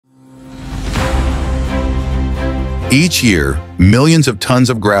Each year, millions of tons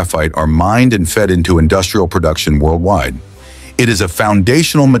of graphite are mined and fed into industrial production worldwide. It is a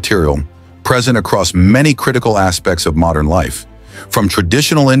foundational material present across many critical aspects of modern life, from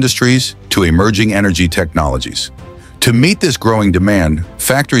traditional industries to emerging energy technologies. To meet this growing demand,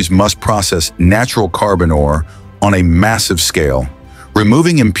 factories must process natural carbon ore on a massive scale,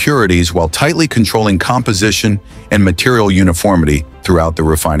 removing impurities while tightly controlling composition and material uniformity throughout the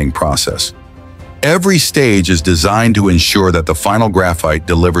refining process. Every stage is designed to ensure that the final graphite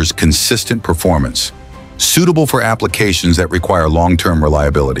delivers consistent performance, suitable for applications that require long-term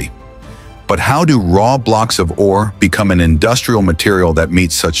reliability. But how do raw blocks of ore become an industrial material that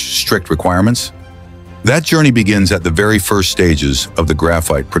meets such strict requirements? That journey begins at the very first stages of the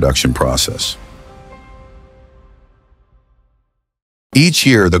graphite production process. Each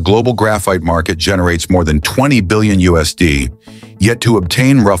year, the global graphite market generates more than 20 billion USD, yet to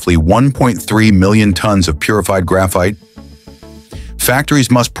obtain roughly 1.3 million tons of purified graphite,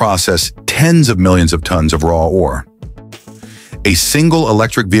 factories must process tens of millions of tons of raw ore. A single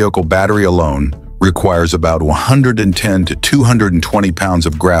electric vehicle battery alone requires about 110 to 220 pounds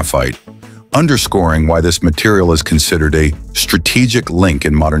of graphite, underscoring why this material is considered a strategic link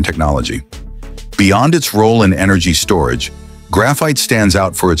in modern technology. Beyond its role in energy storage, graphite stands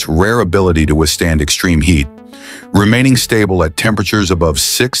out for its rare ability to withstand extreme heat, remaining stable at temperatures above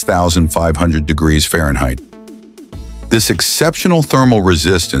 6,500 degrees Fahrenheit. This exceptional thermal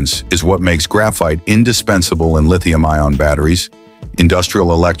resistance is what makes graphite indispensable in lithium-ion batteries,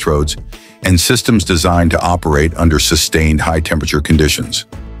 industrial electrodes, and systems designed to operate under sustained high-temperature conditions.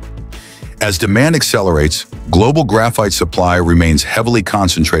 As demand accelerates, global graphite supply remains heavily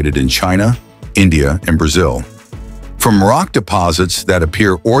concentrated in China, India, and Brazil. From rock deposits that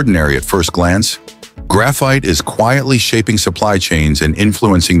appear ordinary at first glance, graphite is quietly shaping supply chains and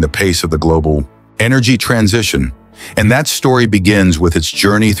influencing the pace of the global energy transition, and that story begins with its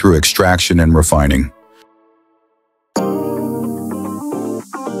journey through extraction and refining.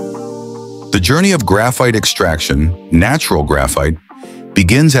 The journey of graphite extraction, natural graphite,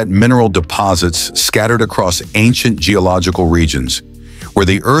 begins at mineral deposits scattered across ancient geological regions, where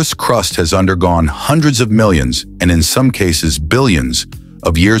the Earth's crust has undergone hundreds of millions, and in some cases billions,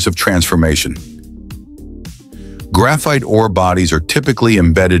 of years of transformation. Graphite ore bodies are typically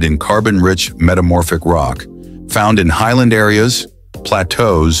embedded in carbon-rich metamorphic rock, found in highland areas,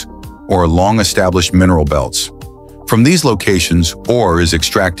 plateaus, or long-established mineral belts. From these locations, ore is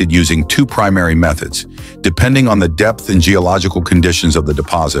extracted using two primary methods, depending on the depth and geological conditions of the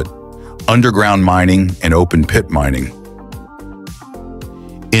deposit: underground mining and open-pit mining.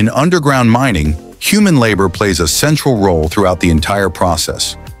 In underground mining, human labor plays a central role throughout the entire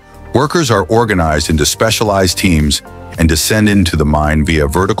process. Workers are organized into specialized teams and descend into the mine via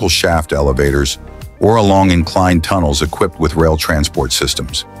vertical shaft elevators or along inclined tunnels equipped with rail transport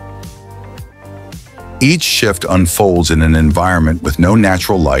systems. Each shift unfolds in an environment with no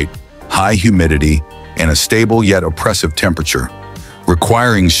natural light, high humidity, and a stable yet oppressive temperature,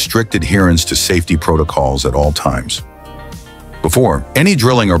 requiring strict adherence to safety protocols at all times. Before any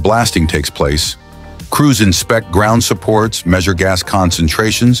drilling or blasting takes place, crews inspect ground supports, measure gas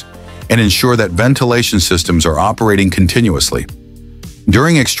concentrations, and ensure that ventilation systems are operating continuously.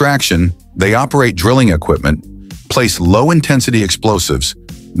 During extraction, they operate drilling equipment, place low-intensity explosives,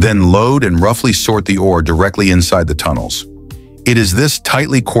 then load and roughly sort the ore directly inside the tunnels. It is this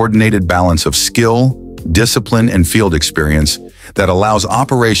tightly coordinated balance of skill, discipline, and field experience that allows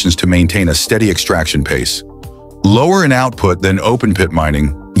operations to maintain a steady extraction pace. Lower in output than open-pit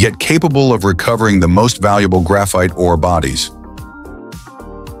mining, yet capable of recovering the most valuable graphite ore bodies.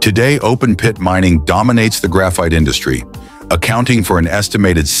 Today, open-pit mining dominates the graphite industry, accounting for an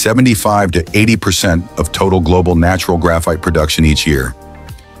estimated 75 to 80% of total global natural graphite production each year.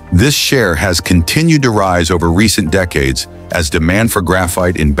 This share has continued to rise over recent decades as demand for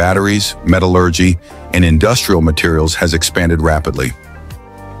graphite in batteries, metallurgy, and industrial materials has expanded rapidly.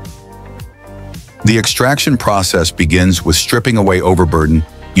 The extraction process begins with stripping away overburden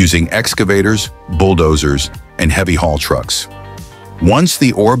using excavators, bulldozers, and heavy haul trucks. Once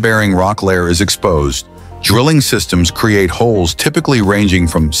the ore-bearing rock layer is exposed, drilling systems create holes typically ranging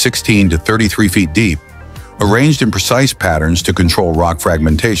from 16 to 33 feet deep, arranged in precise patterns to control rock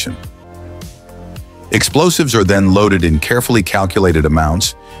fragmentation. Explosives are then loaded in carefully calculated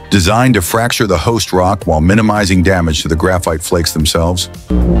amounts, designed to fracture the host rock while minimizing damage to the graphite flakes themselves.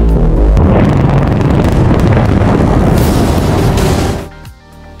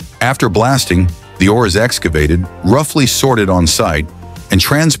 After blasting, the ore is excavated, roughly sorted on site, and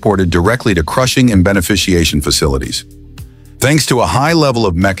transported directly to crushing and beneficiation facilities. Thanks to a high level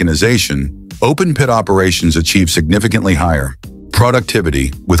of mechanization, Open pit operations achieve significantly higher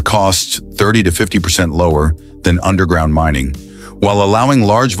productivity, with costs 30 to 50% lower than underground mining, while allowing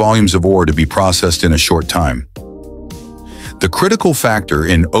large volumes of ore to be processed in a short time. The critical factor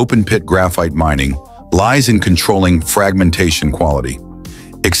in open-pit graphite mining lies in controlling fragmentation quality.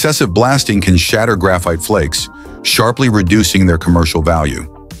 Excessive blasting can shatter graphite flakes, sharply reducing their commercial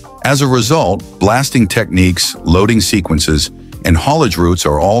value. As a result, blasting techniques, loading sequences, and haulage routes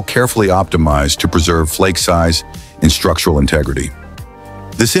are all carefully optimized to preserve flake size and structural integrity.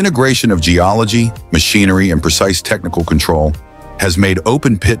 This integration of geology, machinery, and precise technical control has made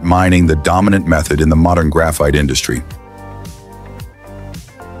open-pit mining the dominant method in the modern graphite industry.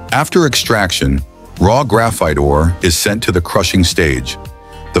 After extraction, raw graphite ore is sent to the crushing stage,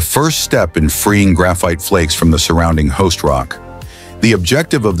 the first step in freeing graphite flakes from the surrounding host rock. The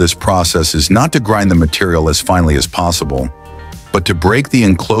objective of this process is not to grind the material as finely as possible, but to break the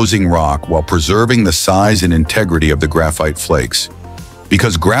enclosing rock while preserving the size and integrity of the graphite flakes.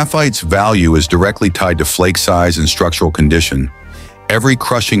 Because graphite's value is directly tied to flake size and structural condition, every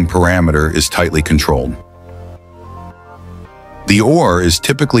crushing parameter is tightly controlled. The ore is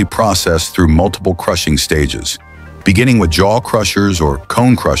typically processed through multiple crushing stages, beginning with jaw crushers or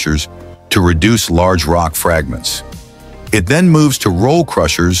cone crushers to reduce large rock fragments. It then moves to roll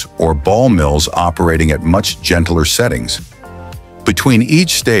crushers or ball mills operating at much gentler settings. Between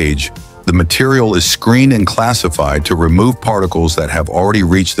each stage, the material is screened and classified to remove particles that have already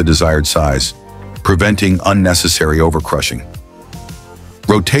reached the desired size, preventing unnecessary overcrushing.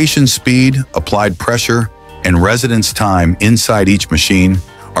 Rotation speed, applied pressure, and residence time inside each machine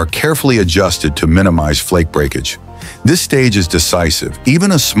are carefully adjusted to minimize flake breakage. This stage is decisive.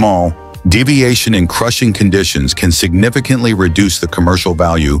 Even a small deviation in crushing conditions can significantly reduce the commercial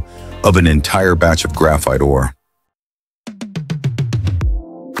value of an entire batch of graphite ore.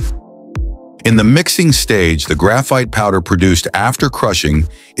 In the mixing stage, the graphite powder produced after crushing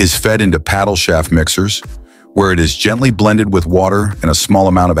is fed into paddle shaft mixers, where it is gently blended with water and a small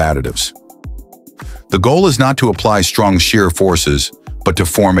amount of additives. The goal is not to apply strong shear forces, but to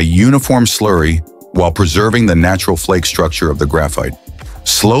form a uniform slurry while preserving the natural flake structure of the graphite.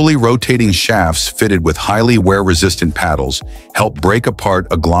 Slowly rotating shafts fitted with highly wear-resistant paddles help break apart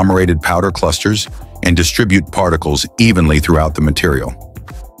agglomerated powder clusters and distribute particles evenly throughout the material.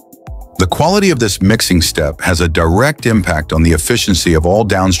 The quality of this mixing step has a direct impact on the efficiency of all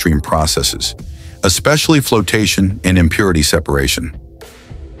downstream processes, especially flotation and impurity separation.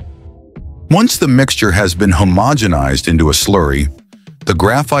 Once the mixture has been homogenized into a slurry, the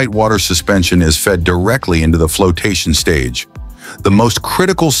graphite water suspension is fed directly into the flotation stage, the most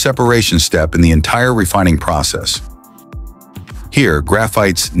critical separation step in the entire refining process. Here,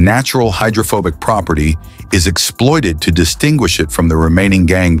 graphite's natural hydrophobic property is exploited to distinguish it from the remaining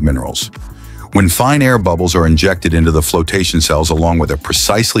gangue minerals. When fine air bubbles are injected into the flotation cells along with a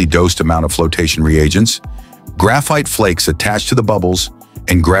precisely dosed amount of flotation reagents, graphite flakes attach to the bubbles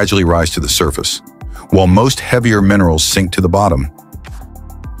and gradually rise to the surface, while most heavier minerals sink to the bottom.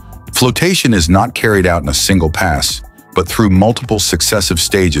 Flotation is not carried out in a single pass, but through multiple successive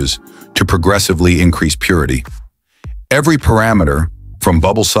stages to progressively increase purity. Every parameter, from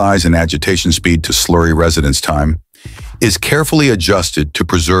bubble size and agitation speed to slurry residence time, is carefully adjusted to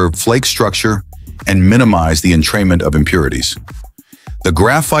preserve flake structure and minimize the entrainment of impurities. The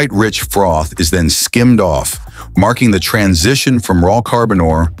graphite-rich froth is then skimmed off, marking the transition from raw carbon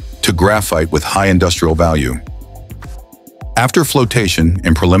ore to graphite with high industrial value. After flotation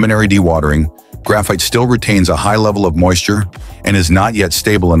and preliminary dewatering, graphite still retains a high level of moisture and is not yet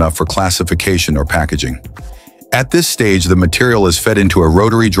stable enough for classification or packaging. At this stage, the material is fed into a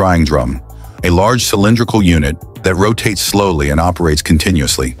rotary drying drum, a large cylindrical unit that rotates slowly and operates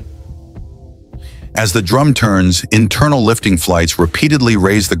continuously. As the drum turns, internal lifting flights repeatedly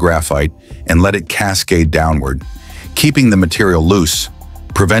raise the graphite and let it cascade downward, keeping the material loose,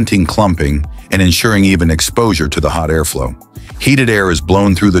 preventing clumping, and ensuring even exposure to the hot airflow. Heated air is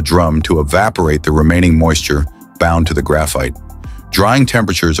blown through the drum to evaporate the remaining moisture bound to the graphite. Drying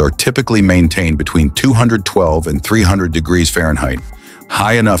temperatures are typically maintained between 212 and 300 degrees Fahrenheit,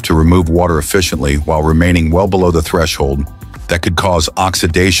 high enough to remove water efficiently while remaining well below the threshold that could cause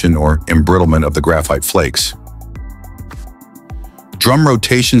oxidation or embrittlement of the graphite flakes. Drum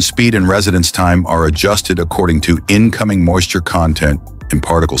rotation speed and residence time are adjusted according to incoming moisture content and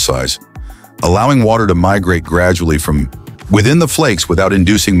particle size, allowing water to migrate gradually from within the flakes without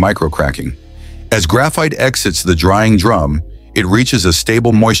inducing microcracking. As graphite exits the drying drum, it reaches a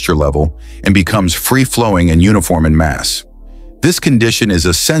stable moisture level and becomes free-flowing and uniform in mass. This condition is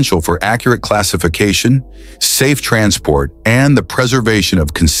essential for accurate classification, safe transport, and the preservation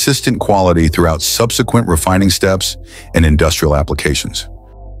of consistent quality throughout subsequent refining steps and industrial applications.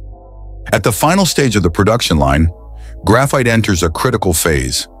 At the final stage of the production line, graphite enters a critical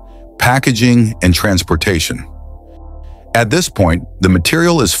phase: packaging and transportation. At this point, the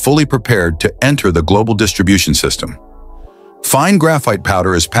material is fully prepared to enter the global distribution system. Fine graphite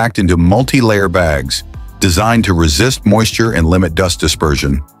powder is packed into multi-layer bags designed to resist moisture and limit dust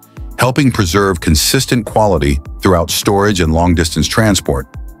dispersion, helping preserve consistent quality throughout storage and long-distance transport.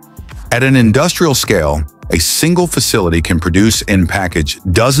 At an industrial scale, a single facility can produce and package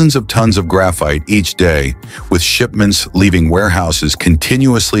dozens of tons of graphite each day, with shipments leaving warehouses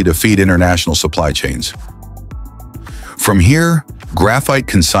continuously to feed international supply chains. From here, graphite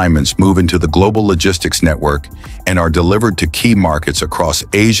consignments move into the global logistics network and are delivered to key markets across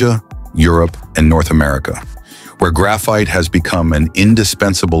Asia, Europe, and North America, where graphite has become an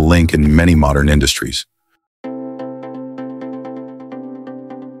indispensable link in many modern industries.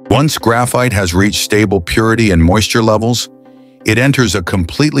 Once graphite has reached stable purity and moisture levels, it enters a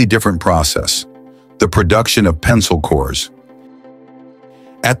completely different process: the production of pencil cores.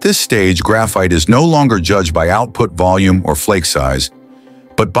 At this stage, graphite is no longer judged by output volume or flake size,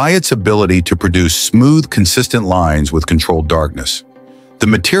 but by its ability to produce smooth, consistent lines with controlled darkness. The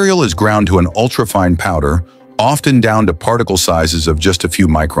material is ground to an ultrafine powder, often down to particle sizes of just a few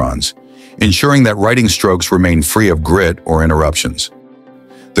microns, ensuring that writing strokes remain free of grit or interruptions.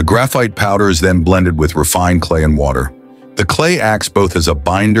 The graphite powder is then blended with refined clay and water. The clay acts both as a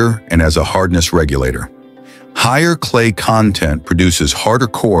binder and as a hardness regulator. Higher clay content produces harder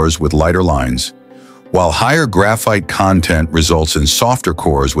cores with lighter lines, while higher graphite content results in softer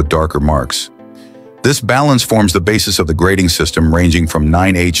cores with darker marks. This balance forms the basis of the grading system, ranging from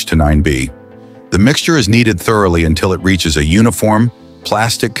 9H to 9B. The mixture is kneaded thoroughly until it reaches a uniform,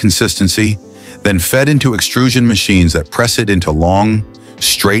 plastic consistency, then fed into extrusion machines that press it into long,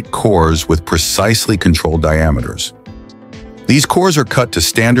 straight cores with precisely controlled diameters. These cores are cut to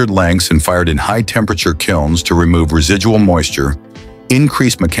standard lengths and fired in high-temperature kilns to remove residual moisture,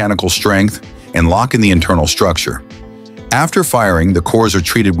 increase mechanical strength, and lock in the internal structure. After firing, the cores are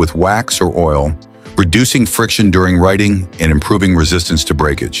treated with wax or oil, reducing friction during writing and improving resistance to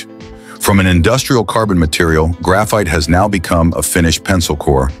breakage. From an industrial carbon material, graphite has now become a finished pencil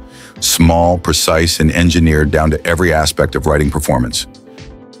core, small, precise, and engineered down to every aspect of writing performance.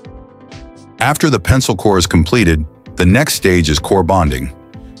 After the pencil core is completed, the next stage is core bonding,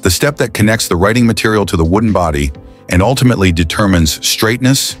 the step that connects the writing material to the wooden body and ultimately determines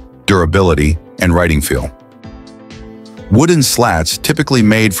straightness, durability, and writing feel. Wooden slats, typically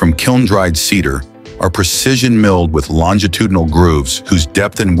made from kiln-dried cedar, are precision milled with longitudinal grooves whose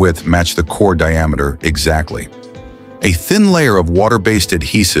depth and width match the core diameter exactly. A thin layer of water-based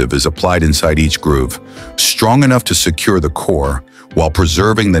adhesive is applied inside each groove, strong enough to secure the core while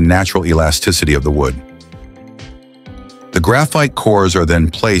preserving the natural elasticity of the wood. The graphite cores are then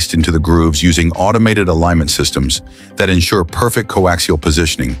placed into the grooves using automated alignment systems that ensure perfect coaxial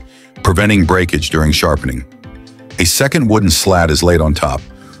positioning, preventing breakage during sharpening. A second wooden slat is laid on top,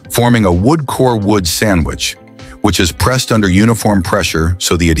 forming a wood core wood sandwich, which is pressed under uniform pressure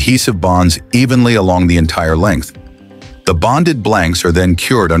so the adhesive bonds evenly along the entire length. The bonded blanks are then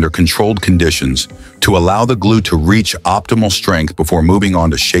cured under controlled conditions to allow the glue to reach optimal strength before moving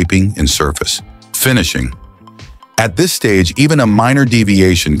on to shaping and surface finishing. At this stage, even a minor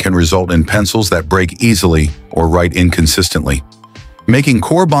deviation can result in pencils that break easily or write inconsistently, making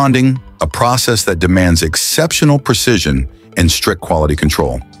core bonding a process that demands exceptional precision and strict quality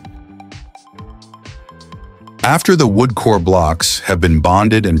control. After the wood core blocks have been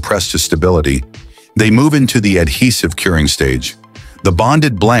bonded and pressed to stability, they move into the adhesive curing stage. The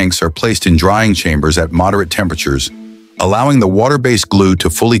bonded blanks are placed in drying chambers at moderate temperatures, allowing the water-based glue to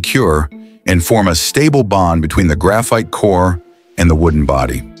fully cure and form a stable bond between the graphite core and the wooden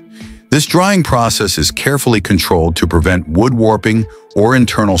body. This drying process is carefully controlled to prevent wood warping or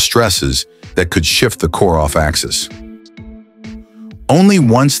internal stresses that could shift the core off axis. Only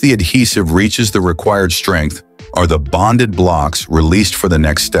once the adhesive reaches the required strength are the bonded blocks released for the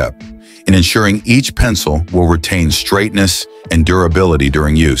next step, in ensuring each pencil will retain straightness and durability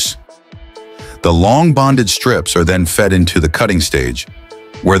during use. The long bonded strips are then fed into the cutting stage,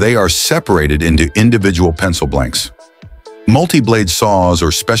 where they are separated into individual pencil blanks. Multi-blade saws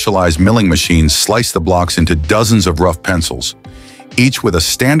or specialized milling machines slice the blocks into dozens of rough pencils, each with a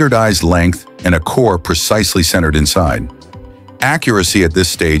standardized length and a core precisely centered inside. Accuracy at this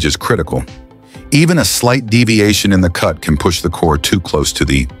stage is critical. Even a slight deviation in the cut can push the core too close to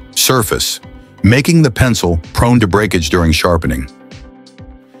the surface, making the pencil prone to breakage during sharpening.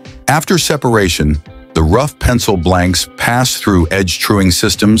 After separation, the rough pencil blanks pass through edge truing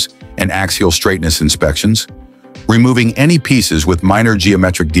systems and axial straightness inspections, removing any pieces with minor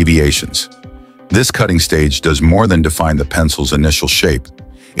geometric deviations. This cutting stage does more than define the pencil's initial shape.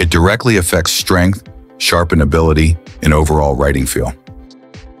 It directly affects strength, sharpenability, and overall writing feel.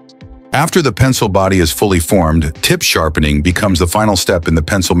 After the pencil body is fully formed, tip sharpening becomes the final step in the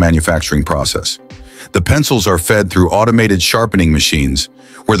pencil manufacturing process. The pencils are fed through automated sharpening machines,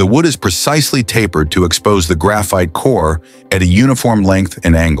 where the wood is precisely tapered to expose the graphite core at a uniform length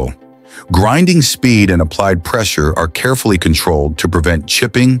and angle. Grinding speed and applied pressure are carefully controlled to prevent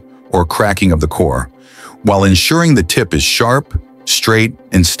chipping or cracking of the core, while ensuring the tip is sharp, straight,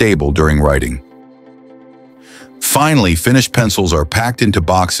 and stable during writing. Finally, finished pencils are packed into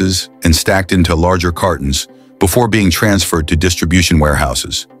boxes and stacked into larger cartons before being transferred to distribution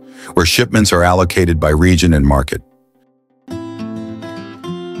warehouses, where shipments are allocated by region and market.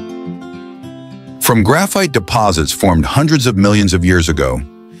 From graphite deposits formed hundreds of millions of years ago,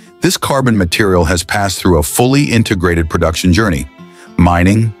 this carbon material has passed through a fully integrated production journey: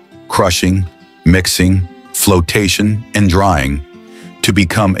 mining, crushing, mixing, flotation, and drying, to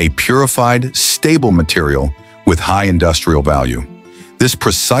become a purified, stable material with high industrial value. This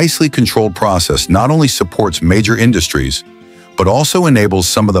precisely controlled process not only supports major industries, but also enables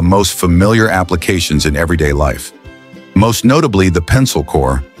some of the most familiar applications in everyday life. Most notably the pencil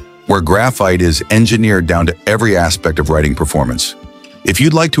core, where graphite is engineered down to every aspect of writing performance. If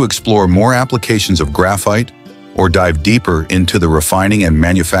you'd like to explore more applications of graphite, or dive deeper into the refining and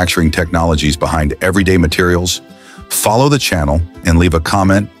manufacturing technologies behind everyday materials, follow the channel and leave a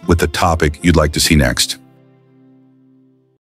comment with the topic you'd like to see next.